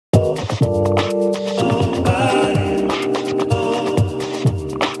So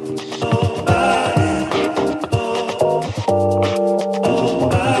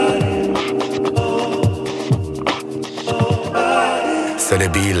they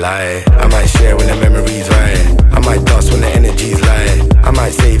be lie. I might share when the memories right. I might dust when the energy's light. I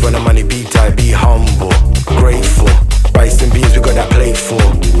might save when the money be tight. Be humble, grateful. Rice and beans, we got that plate for.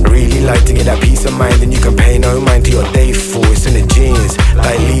 Really like to get that peace of mind, and you can pay no mind to your day for. It's in the jeans,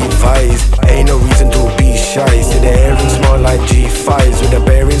 like Levi's. Ain't no reason to be shy. See the earrings smell like G5s, with the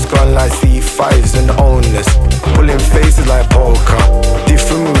bearings gone like C5s and owners. Pulling faces like poker.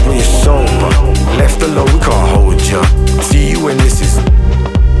 Different mood when you're sober. Left alone, we can't hold ya. See you when this is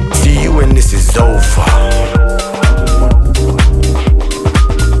over.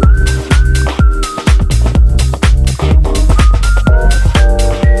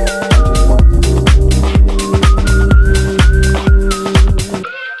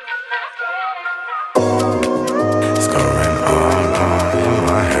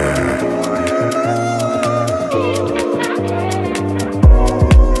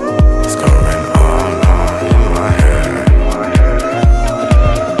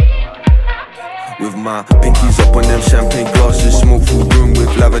 My pinkies up on them champagne glasses, smoke full room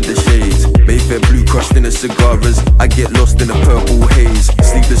with lavender shades. Mayfair blue crushed in the cigars, I get lost in the purple haze.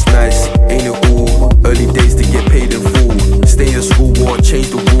 Sleepless nights, ain't it all? Early days to get paid in full. Stay in school, war,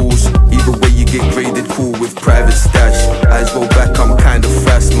 change the rules. Either way you get graded cool with private stash. Eyes roll back, I'm kinda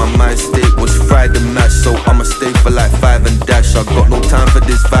fast. My mind state was fried and mashed, so I'ma stay for like 5 and dash. I got no time for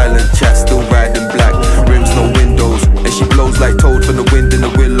this violent chat, still riding black. Rims, no windows, and she blows like Toad from the wind in the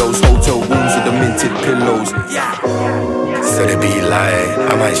willows. Hotel rooms with the minted pillows. So they be lie.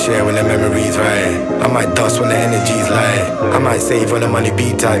 I might share when the memories right. I might dust when the energy's light. I might save when the money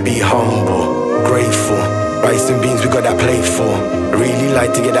be tight. Be humble, grateful. Rice and beans, we got that plate for. Really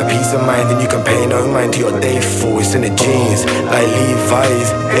like to get that peace of mind, and you can pay no mind to your day for. It's in the jeans, like Levi's.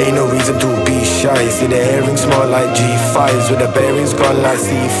 Ain't no reason to be shy. See the earrings smell like G5s, with the bearings gone like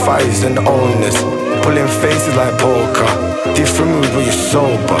C5s and owners. Pulling faces like poker. Different mood when you're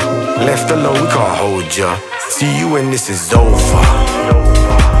sober. Left alone, we can't hold ya. See you when this is over.